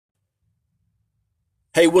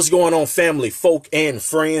Hey, what's going on, family, folk, and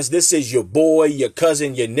friends? This is your boy, your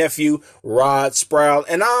cousin, your nephew, Rod Sprowl,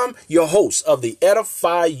 and I'm your host of the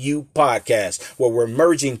Edify You podcast, where we're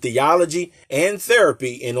merging theology and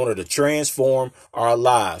therapy in order to transform our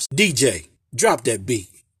lives. DJ, drop that beat.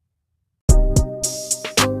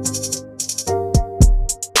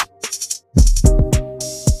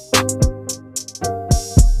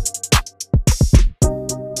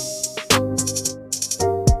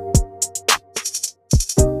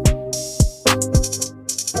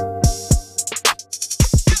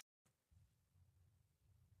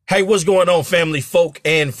 Hey, what's going on, family, folk,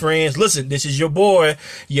 and friends? Listen, this is your boy,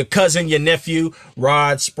 your cousin, your nephew,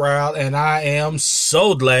 Rod Sprowl, and I am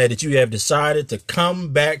so glad that you have decided to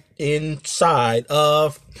come back inside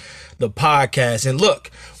of the podcast. And look,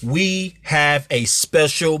 we have a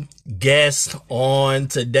special guest on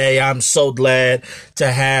today. I'm so glad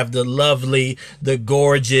to have the lovely, the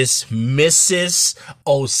gorgeous Mrs.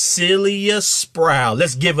 Ocielia Sprowl.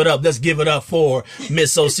 Let's give it up. Let's give it up for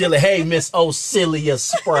Miss Ocielia. Hey, Miss Ocielia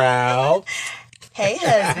Sprowl. Hey,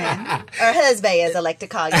 husband, or husband, as I like to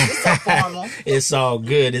call you. It's so formal. It's all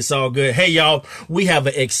good. It's all good. Hey, y'all, we have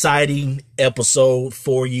an exciting episode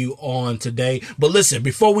for you on today. But listen,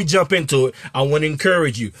 before we jump into it, I want to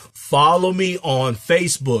encourage you. Follow me on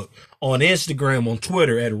Facebook, on Instagram, on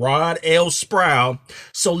Twitter at Rod L. Sprowl.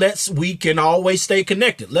 So we can always stay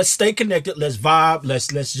connected. Let's stay connected. Let's vibe.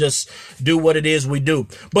 Let's just do what it is we do.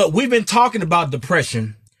 But we've been talking about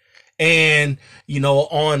depression, and, you know,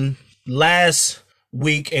 on last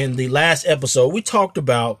week in the last episode, we talked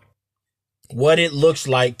about what it looks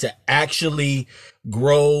like to actually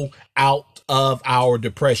grow out of our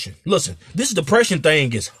depression. Listen, this depression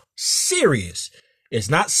thing is serious. It's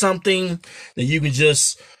not something that you can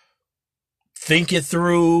just think it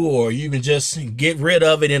through or you can just get rid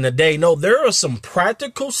of it in a day. No, there are some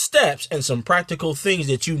practical steps and some practical things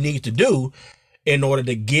that you need to do in order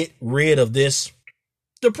to get rid of this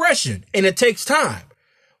depression. And it takes time.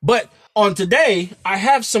 But on today, I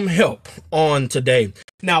have some help on today.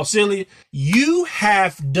 Now, Celia, you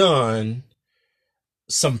have done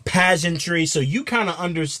some pageantry, so you kind of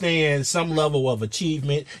understand some level of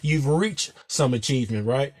achievement. You've reached some achievement,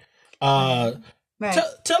 right? Right.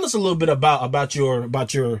 Tell us a little bit about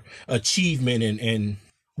your achievement and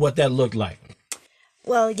what that looked like.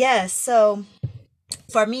 Well, yes. So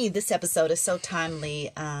for me, this episode is so timely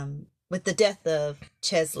with the death of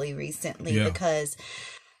Chesley recently, because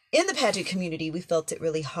in the pageant community, we felt it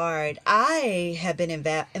really hard. I have been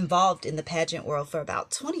involved in the pageant world for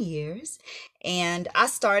about 20 years. And I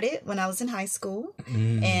started when I was in high school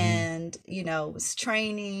and, you know, was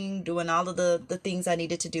training, doing all of the things I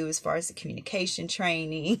needed to do as far as the communication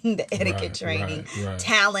training, the etiquette training,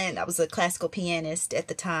 talent. I was a classical pianist at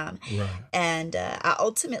the time. Right. And I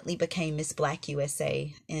ultimately became Miss Black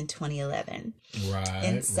USA in 2011. Right.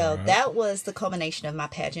 And so that was the culmination of my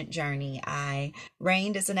pageant journey. I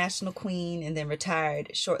reigned as a national queen and then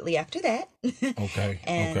retired shortly after that. Okay.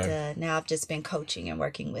 And now I've just been coaching and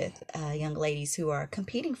working with young ladies who are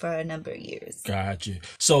competing for a number of years. Gotcha.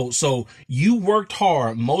 So you worked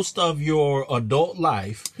hard most of your adult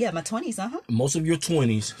life. Yeah, my 20s, most of your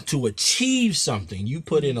 20s to achieve something. You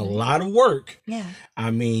put in a lot of work. Yeah.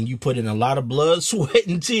 I mean, you put in a lot of blood, sweat,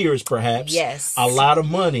 and tears, perhaps. Yes. A lot of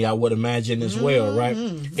money, I would imagine, as well, right?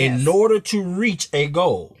 Yes. In order to reach a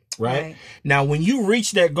goal, right? Now, when you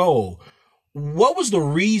reach that goal, what was the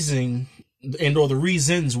reason or the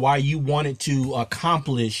reasons why you wanted to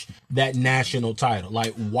accomplish that national title?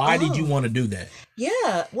 Like, why did you want to do that?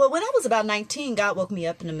 Yeah. Well, when I was about 19, God woke me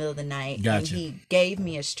up in the middle of the night and he gave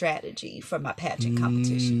me a strategy for my pageant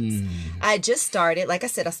competitions. I just started, like I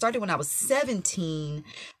said, I started when I was 17,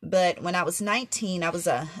 but when I was 19, I was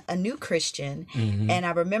a new Christian. And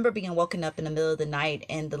I remember being woken up in the middle of the night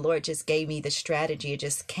and the Lord just gave me the strategy. It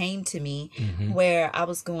just came to me where I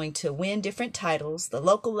was going to win different titles, the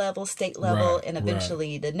local level, state level, and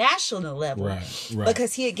eventually the national level,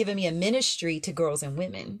 because he had given me a ministry to girls and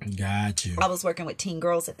women. Got you. I was working with teen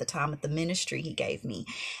girls at the time with the ministry he gave me.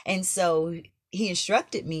 And so he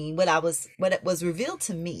instructed me, what it was revealed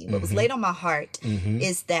to me, what was laid on my heart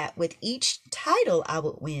is that with each title I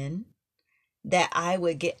would win, that I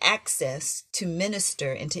would get access to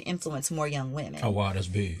minister and to influence more young women. Oh, wow, that's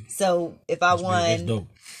big. So if I won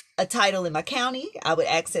a title in my county. I would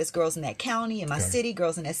access girls in that county, in my city,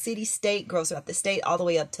 girls in that city, state, girls throughout the state, all the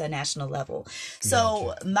way up to a national level.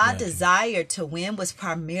 So my desire to win was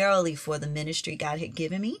primarily for the ministry God had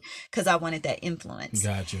given me, because I wanted that influence.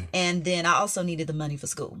 Gotcha. And then I also needed the money for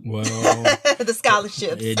school. Well, the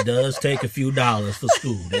scholarships. It does take a few dollars for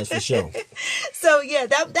school, that's for sure. So yeah,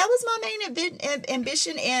 that was my main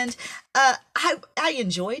ambition, and I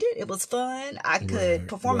enjoyed it. It was fun. I could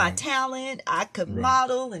perform my talent. I could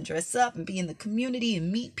model and dress up and be in the community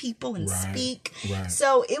and meet people and speak.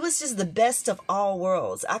 So it was just the best of all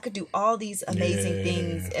worlds. I could do all these amazing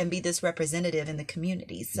things and be this representative in the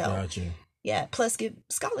community. So yeah, plus get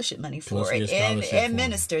scholarship money for it and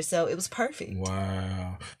minister. So it was perfect.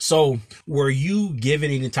 Wow. So were you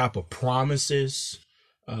given any type of promises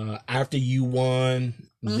after you won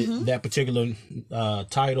that particular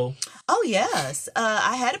title? Oh, yes.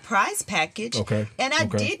 I had a prize package. Okay. And I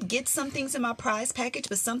did get some things in my prize package,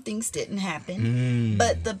 but some things didn't happen.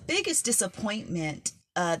 But the biggest disappointment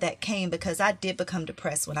that came, because I did become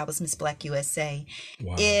depressed when I was Miss Black USA,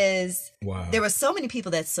 is there were so many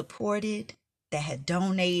people that supported, that had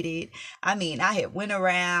donated. I mean, I had went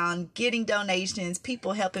around getting donations,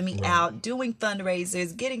 people helping me out, doing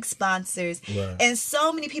fundraisers, getting sponsors. And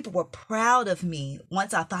so many people were proud of me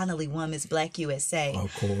once I finally won Miss Black USA.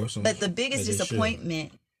 Of course. But the biggest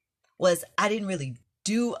disappointment was I didn't really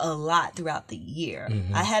do a lot throughout the year.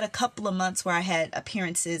 I had a couple of months where I had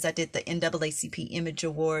appearances. I did the NAACP Image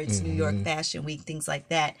Awards, New York Fashion Week, things like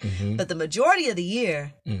that. But the majority of the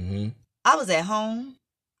year, I was at home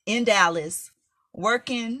in Dallas,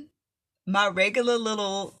 working my regular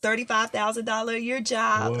little $35,000 a year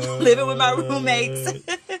job, living with my roommates.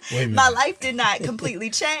 My life did not completely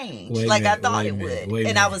change like I thought it would.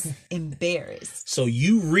 And I was embarrassed. So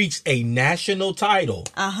you reached a national title,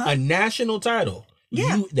 a national title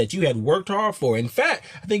that you had worked hard for. In fact,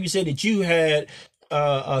 I think you said that you had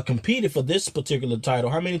competed for this particular title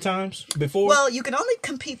how many times before? Well, you can only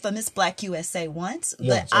compete for Miss Black USA once,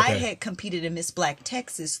 but I had competed in Miss Black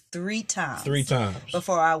Texas 3 times. 3 times.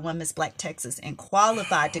 Before I won Miss Black Texas and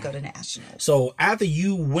qualified to go to nationals. So after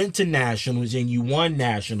you went to nationals and you won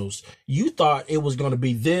nationals, you thought it was going to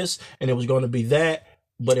be this and it was going to be that,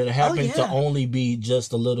 but it happened to only be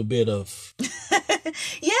just a little bit of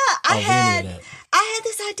I had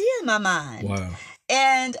this idea in my mind. Wow.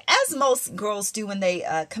 And as most girls do when they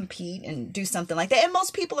compete and do something like that, and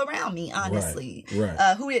most people around me, honestly,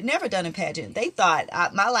 who had never done a pageant, they thought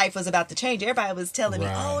my life was about to change. Everybody was telling me,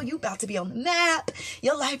 oh, you about to be on the map.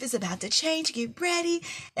 Your life is about to change. Get ready.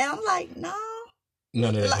 And I'm like, no.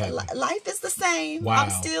 None of that life is the same. Wow. I'm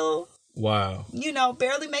still... you know,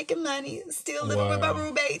 barely making money, still living with my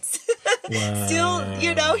roommates, still,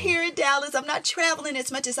 you know, here in Dallas. I'm not traveling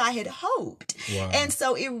as much as I had hoped. And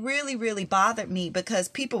so it really, really bothered me, because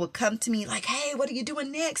people would come to me like, hey, what are you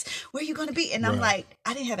doing next? Where are you going to be? And I'm like,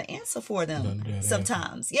 I didn't have an answer for them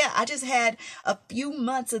sometimes. I just had a few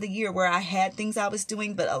months of the year where I had things I was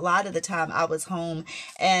doing, but a lot of the time I was home,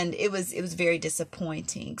 and it was very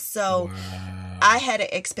disappointing. So I had an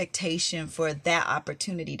expectation for that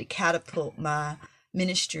opportunity to catapult my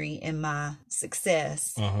ministry and my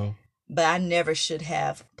success, but I never should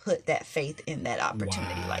have put that faith in that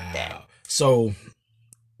opportunity like that. So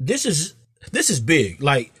this is big.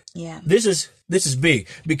 Like, this is big,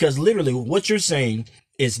 because literally what you're saying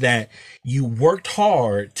is that you worked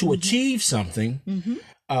hard to achieve something,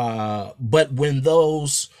 but when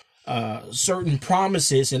those certain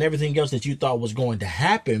promises and everything else that you thought was going to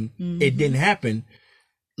happen, it didn't happen.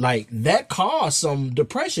 Like, that caused some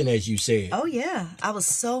depression, as you said. Oh, yeah. I was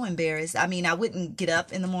so embarrassed. I mean, I wouldn't get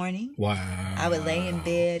up in the morning. Wow. I would lay in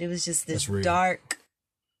bed. It was just this dark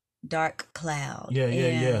cloud.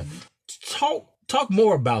 Yeah. Talk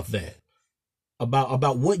more about that.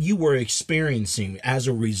 About what you were experiencing as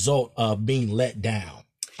a result of being let down.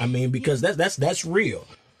 I mean, because that's real.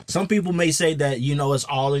 Some people may say that, you know, it's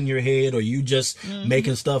all in your head, or you just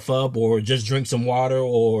making stuff up, or just drink some water,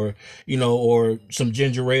 or, you know, or some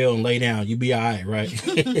ginger ale and lay down. You be all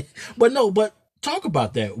right? But talk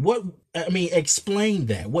about that. Explain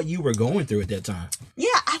that, what you were going through at that time.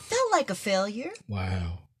 Yeah, I felt like a failure.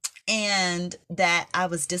 Wow. And that I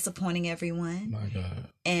was disappointing everyone. My God.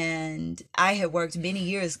 And I had worked many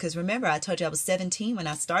years, because remember, I told you I was 17 when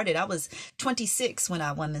I started. I was 26 when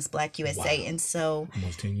I won Miss Black USA. Wow. And so...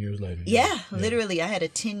 almost 10 years later. Yeah, literally. I had a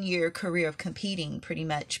 10-year career of competing pretty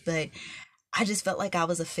much. But I just felt like I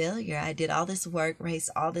was a failure. I did all this work,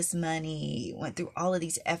 raised all this money, went through all of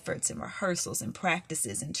these efforts and rehearsals and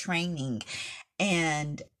practices and training.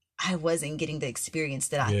 And I wasn't getting the experience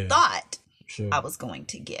that I thought I was going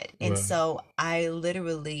to get. And so I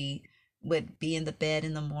literally would be in the bed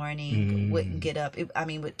in the morning, wouldn't get up. It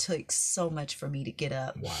would take so much for me to get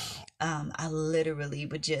up. Wow. I literally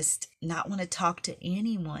would just not want to talk to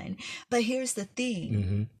anyone. But here's the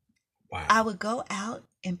thing. Wow. I would go out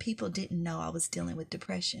and people didn't know I was dealing with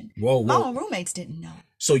depression. Whoa. My own roommates didn't know.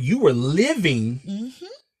 So you were living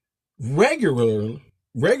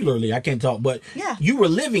regularly, I can't talk, but yeah, you were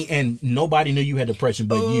living and nobody knew you had depression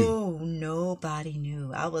but you. Oh, nobody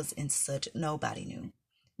knew. I was in nobody knew.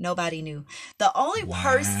 Nobody knew. The only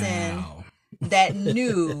person that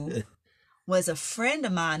knew was a friend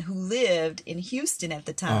of mine who lived in Houston at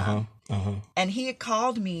the time. And he had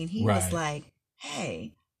called me and he was like,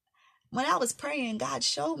 hey, when I was praying, God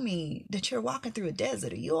showed me that you're walking through a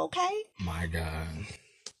desert. Are you okay? My God.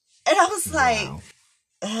 And I was like,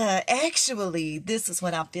 actually, this is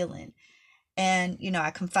what I'm feeling. And,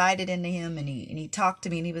 I confided in him and he talked to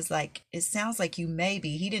me and he was like, it sounds like you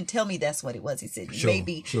maybe, he didn't tell me that's what it was. He said, you may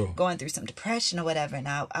be going through some depression or whatever. And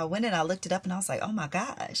I went and I looked it up and I was like, oh my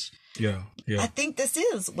gosh. Yeah. I think this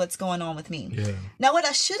is what's going on with me. Yeah. Now, what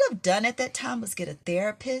I should have done at that time was get a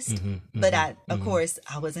therapist. But of course,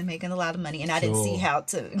 I wasn't making a lot of money and I didn't see how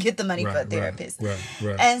to get the money for a therapist.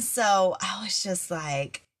 Right. And so I was just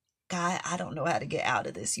like, God, I don't know how to get out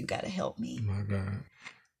of this. You got to help me. My God.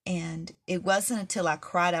 And it wasn't until I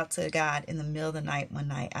cried out to God in the middle of the night one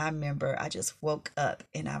night. I remember I just woke up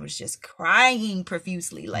and I was just crying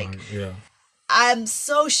profusely. Like, I'm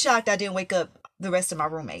so shocked I didn't wake up the rest of my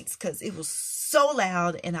roommates because it was so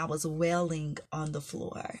loud and I was wailing on the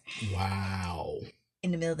floor. Wow. In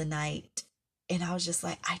the middle of the night. And I was just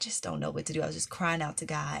like, I just don't know what to do. I was just crying out to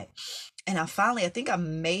God. And I think I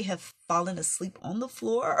may have fallen asleep on the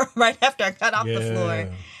floor right after I got off the floor.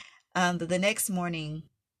 But the next morning,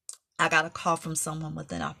 I got a call from someone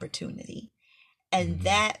with an opportunity. And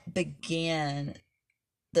that began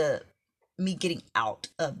me getting out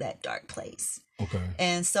of that dark place. Okay.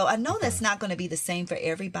 And so I know that's not going to be the same for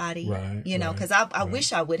everybody, because I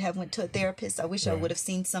wish I would have went to a therapist. I wish I would have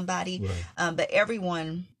seen somebody. But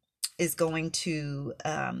everyone is going to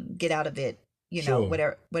get out of it,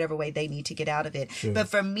 whatever way they need to get out of it. But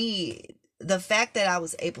for me, the fact that I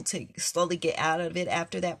was able to slowly get out of it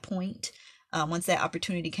after that point, once that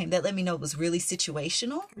opportunity came, that let me know it was really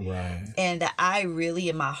situational. And that I really,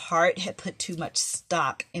 in my heart, had put too much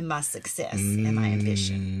stock in my success and my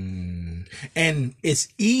ambition. And it's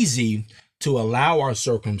easy to allow our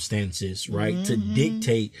circumstances, to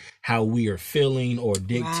dictate how we are feeling or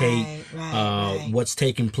dictate what's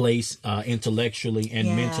taking place intellectually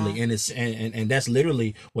and mentally. And and that's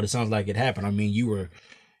literally what it sounds like it happened. I mean, you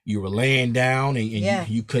were laying down and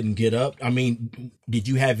you couldn't get up. I mean, did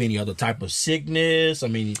you have any other type of sickness? I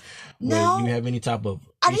mean, no. You have any type of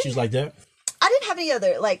issues like that? I didn't have any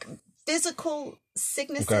other physical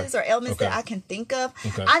sicknesses or ailments that I can think of.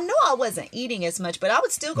 I know I wasn't eating as much, but I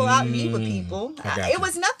would still go out and eat with people. It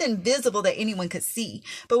was nothing visible that anyone could see.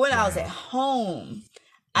 But when I was at home,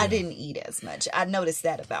 I didn't eat as much. I noticed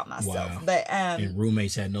that about myself. But and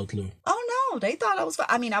roommates had no clue. Oh no, they thought I was.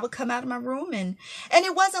 I mean, I would come out of my room and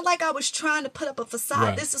it wasn't like I was trying to put up a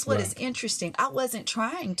facade. This is what is interesting. I wasn't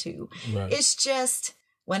trying to. It's just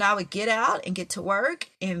when I would get out and get to work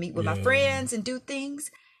and meet with my friends and do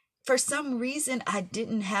things. For some reason, I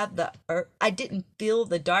didn't feel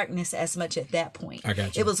the darkness as much at that point. I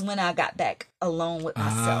got you. It was when I got back alone with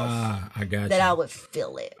myself I would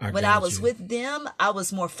feel it. When I was with them, I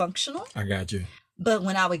was more functional. I got you. But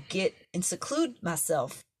when I would get and seclude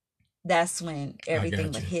myself, that's when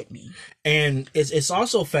everything would hit me. And it's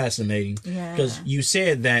also fascinating because you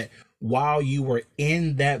said that while you were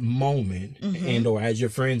in that moment, and or as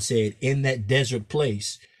your friend said, in that desert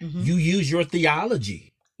place, you use your theology.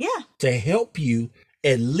 To help you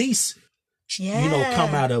at least,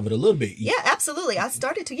 come out of it a little bit. Yeah, absolutely. I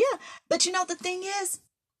started to, But the thing is,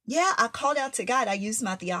 I called out to God. I used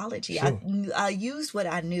my theology. I used what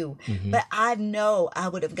I knew. But I know I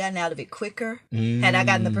would have gotten out of it quicker had I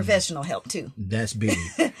gotten the professional help too. That's big.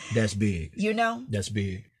 That's big. That's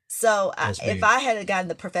big. So if I had gotten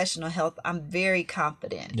the professional help, I'm very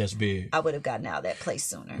confident. That's big. I would have gotten out of that place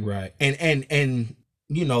sooner. Right. And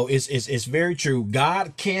it's very true.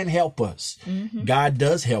 God can help us. God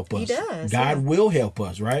does help us. He does. God will help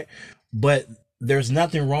us, right? But there's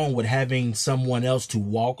nothing wrong with having someone else to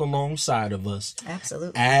walk alongside of us.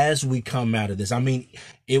 Absolutely. As we come out of this.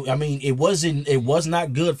 It was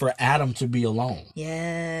not good for Adam to be alone.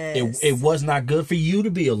 Yes. It was not good for you to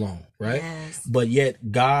be alone, right? Yes. But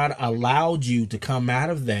yet God allowed you to come out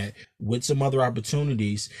of that with some other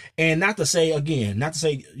opportunities. And not to say,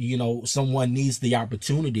 someone needs the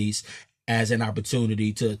opportunities as an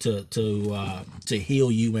opportunity to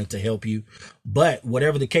heal you and to help you. But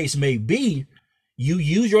whatever the case may be, you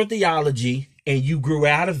use your theology and you grew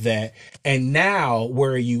out of that. And now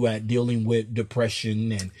where are you at dealing with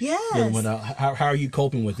depression and dealing with, how are you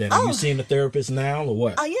coping with that? Are you seeing a therapist now or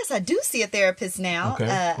what? Oh, yes, I do see a therapist now.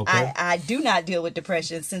 Okay. I do not deal with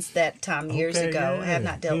depression since that time years ago. I have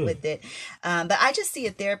not dealt with it. But I just see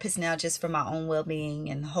a therapist now just for my own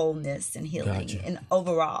well-being and wholeness and healing and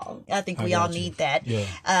overall. I think we all need that.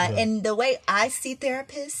 And the way I see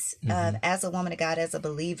therapists as a woman of God, as a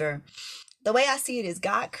believer, the way I see it is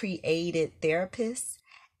God created therapists,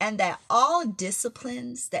 and that all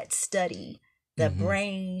disciplines that study the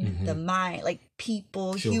brain, the mind, like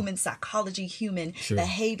people, human psychology, human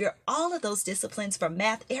behavior, all of those disciplines, from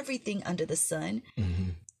math, everything under the sun,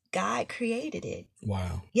 God created it.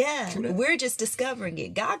 Wow. Yeah. We're just discovering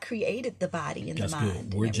it. God created the body and the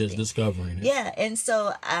mind. Good. We're just discovering it. Yeah. And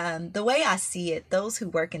so the way I see it, those who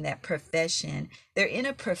work in that profession, they're in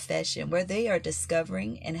a profession where they are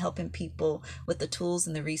discovering and helping people with the tools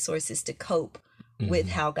and the resources to cope with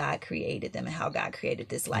how God created them and how God created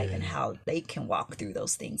this life and how they can walk through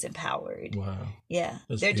those things empowered. Wow. Yeah.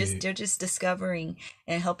 They're just discovering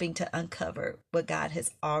and helping to uncover what God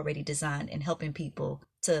has already designed and helping people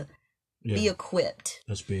to be equipped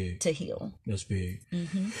to heal. That's big.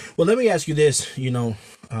 Well, let me ask you this,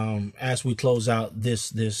 as we close out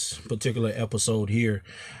this particular episode here,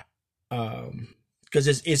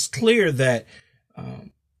 because it's clear that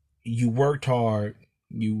you worked hard,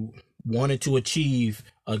 you wanted to achieve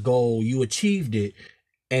a goal, you achieved it,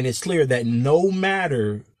 and it's clear that no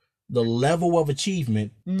matter the level of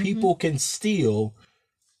achievement, people can still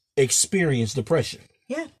experience depression.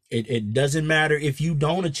 Yeah. It doesn't matter if you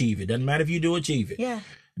don't achieve it. Doesn't matter if you do achieve it. Yeah.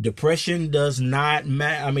 Depression does not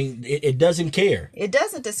matter. I mean, it doesn't care. It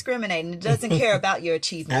doesn't discriminate, and it doesn't care about your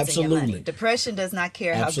achievements. Absolutely. And your money. Depression does not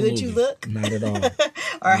care how good you look. Not at all.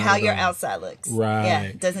 Or how your outside looks. Right. Yeah.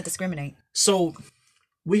 It doesn't discriminate. So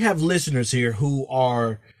we have listeners here who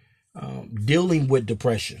are dealing with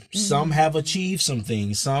depression. Some have achieved some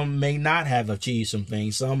things. Some may not have achieved some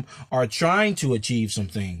things. Some are trying to achieve some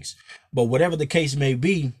things. But whatever the case may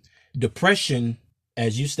be, depression,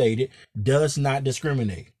 as you stated, does not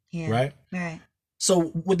discriminate. Right? Right.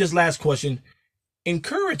 So with this last question,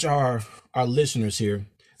 encourage our listeners here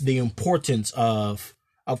the importance of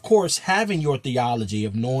course, having your theology,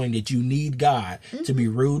 of knowing that you need God to be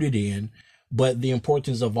rooted in, but the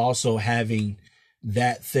importance of also having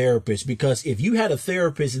that therapist. Because if you had a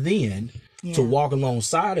therapist then to walk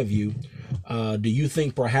alongside of you, do you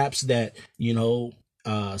think perhaps that,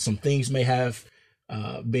 some things may have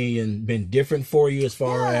been different for you as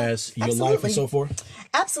far as your life and so forth?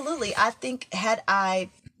 Absolutely. I think had I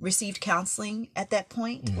received counseling at that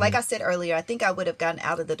point, like I said earlier, I think I would have gotten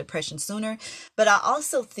out of the depression sooner, but I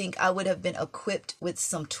also think I would have been equipped with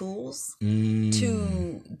some tools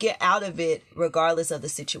to get out of it regardless of the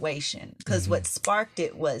situation. Because what sparked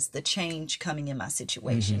it was the change coming in my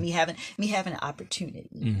situation, me having an opportunity,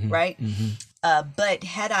 right? But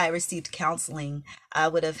had I received counseling, I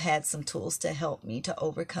would have had some tools to help me to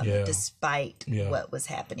overcome it despite what was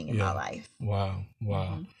happening in my life. Wow.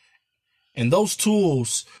 And those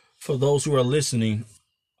tools, for those who are listening,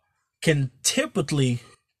 can typically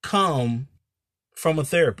come from a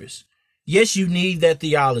therapist. Yes, you need that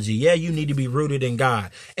theology. Yeah, you need to be rooted in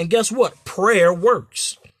God. And guess what? Prayer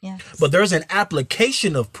works. Yes. But there's an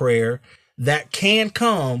application of prayer that can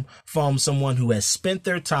come from someone who has spent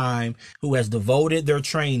their time, who has devoted their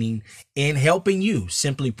training in helping you.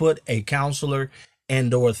 Simply put, a counselor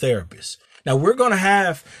and or therapist. Now, we're going to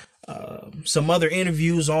have some other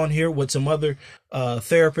interviews on here with some other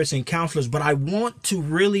therapists and counselors, but I want to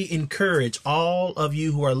really encourage all of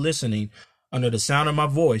you who are listening under the sound of my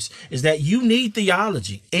voice is that you need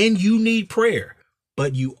theology and you need prayer,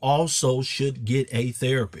 but you also should get a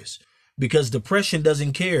therapist, because depression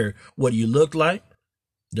doesn't care what you look like.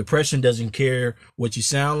 Depression doesn't care what you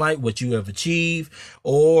sound like, what you have achieved,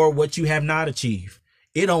 or what you have not achieved.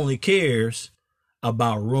 It only cares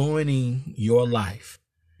about ruining your life.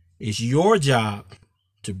 It's your job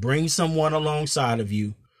to bring someone alongside of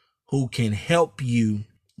you who can help you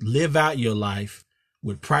live out your life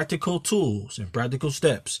with practical tools and practical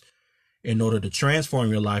steps in order to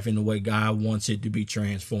transform your life in the way God wants it to be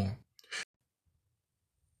transformed.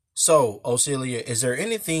 So, Ocielia, is there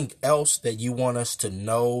anything else that you want us to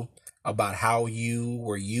know about how you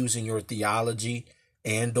were using your theology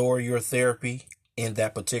and or your therapy in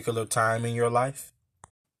that particular time in your life?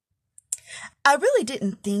 I really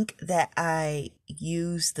didn't think that I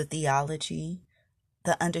used the theology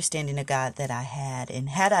the understanding of God that I had. And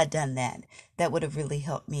had I done that, that would have really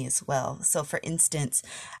helped me as well. So for instance,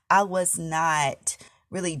 I was not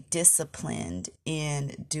really disciplined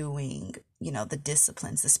in doing, the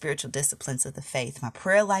disciplines, the spiritual disciplines of the faith. My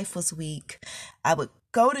prayer life was weak. I would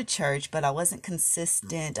go to church, but I wasn't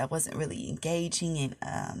consistent. I wasn't really engaging in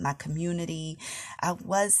my community. I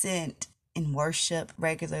wasn't in worship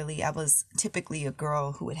regularly. I was typically a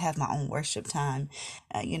girl who would have my own worship time,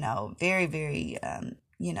 very, very,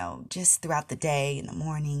 just throughout the day, in the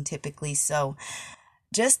morning, typically. So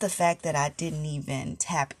just the fact that I didn't even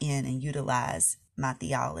tap in and utilize my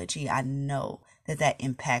theology, I know that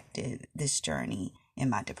impacted this journey in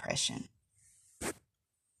my depression.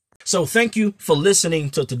 So thank you for listening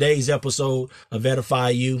to today's episode of Edify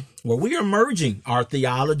You, where we are merging our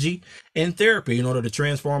theology and therapy in order to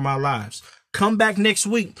transform our lives. Come back next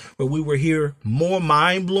week where we will hear more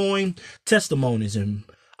mind-blowing testimonies and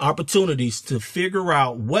opportunities to figure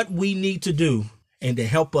out what we need to do and to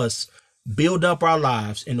help us build up our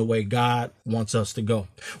lives in the way God wants us to go.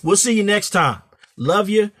 We'll see you next time. Love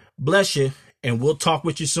you, bless you, and we'll talk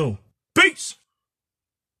with you soon. Peace.